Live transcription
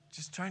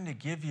just trying to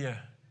give you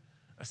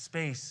a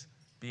space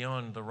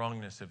beyond the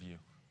wrongness of you.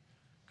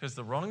 Because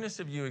the wrongness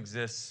of you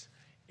exists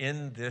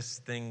in this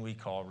thing we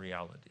call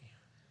reality.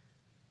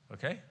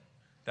 Okay?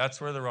 That's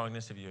where the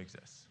wrongness of you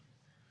exists.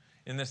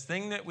 In this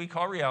thing that we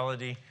call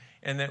reality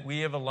and that we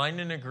have aligned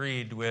and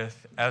agreed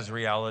with as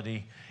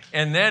reality.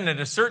 And then at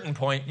a certain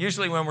point,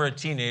 usually when we're a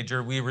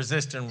teenager, we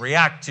resist and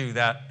react to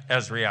that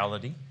as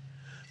reality.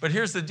 But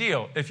here's the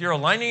deal. If you're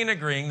aligning and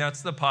agreeing,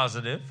 that's the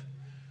positive.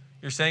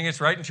 You're saying it's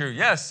right and true.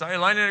 Yes, I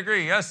align and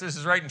agree. Yes, this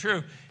is right and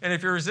true. And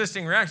if you're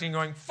resisting, reacting,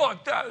 going,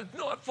 fuck that, it's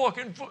not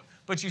fucking,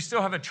 but you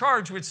still have a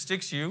charge which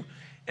sticks you,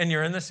 and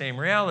you're in the same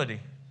reality.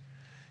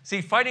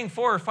 See, fighting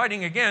for or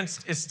fighting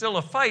against is still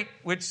a fight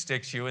which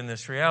sticks you in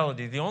this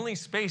reality. The only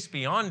space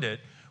beyond it,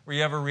 where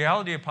you have a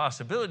reality of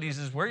possibilities,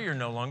 is where you're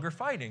no longer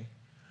fighting.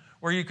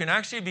 Where you can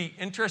actually be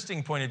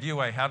interesting point of view,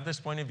 I have this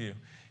point of view.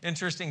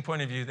 Interesting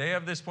point of view, they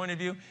have this point of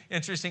view.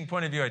 Interesting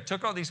point of view, I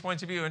took all these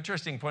points of view.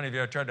 Interesting point of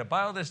view, I tried to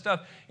buy all this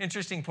stuff.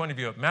 Interesting point of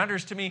view, it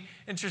matters to me.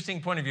 Interesting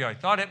point of view, I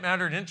thought it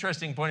mattered.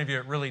 Interesting point of view,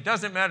 it really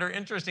doesn't matter.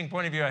 Interesting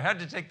point of view, I had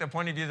to take the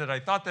point of view that I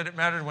thought that it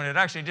mattered when it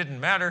actually didn't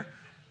matter.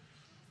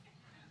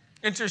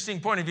 Interesting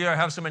point of view, I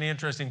have so many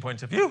interesting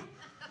points of view.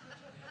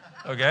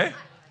 Okay?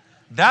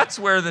 That's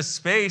where the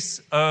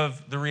space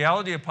of the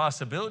reality of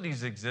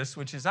possibilities exists,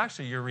 which is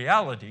actually your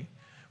reality,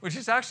 which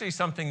is actually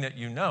something that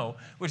you know,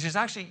 which is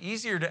actually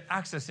easier to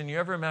access than you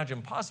ever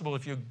imagined possible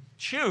if you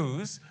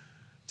choose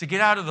to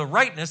get out of the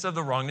rightness of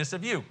the wrongness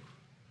of you.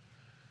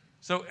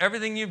 So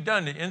everything you've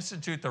done to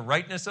institute the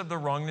rightness of the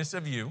wrongness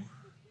of you,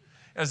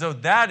 as though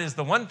that is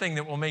the one thing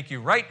that will make you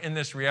right in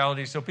this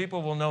reality, so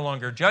people will no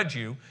longer judge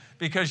you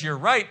because you're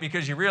right,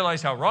 because you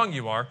realize how wrong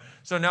you are.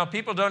 So now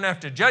people don't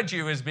have to judge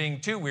you as being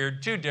too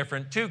weird, too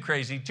different, too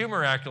crazy, too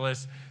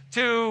miraculous,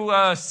 too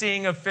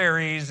seeing of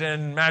fairies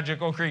and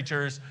magical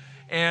creatures,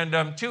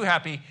 and too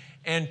happy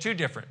and too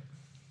different.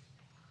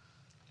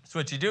 So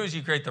what you do is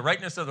you create the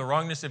rightness of the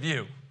wrongness of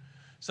you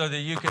so that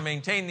you can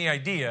maintain the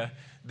idea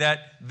that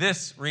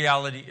this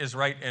reality is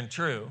right and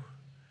true,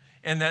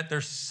 and that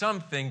there's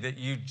something that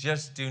you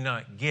just do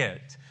not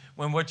get.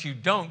 When what you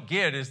don't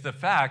get is the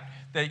fact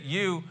that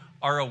you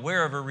are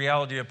aware of a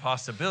reality of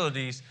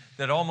possibilities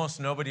that almost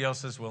nobody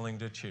else is willing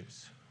to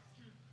choose.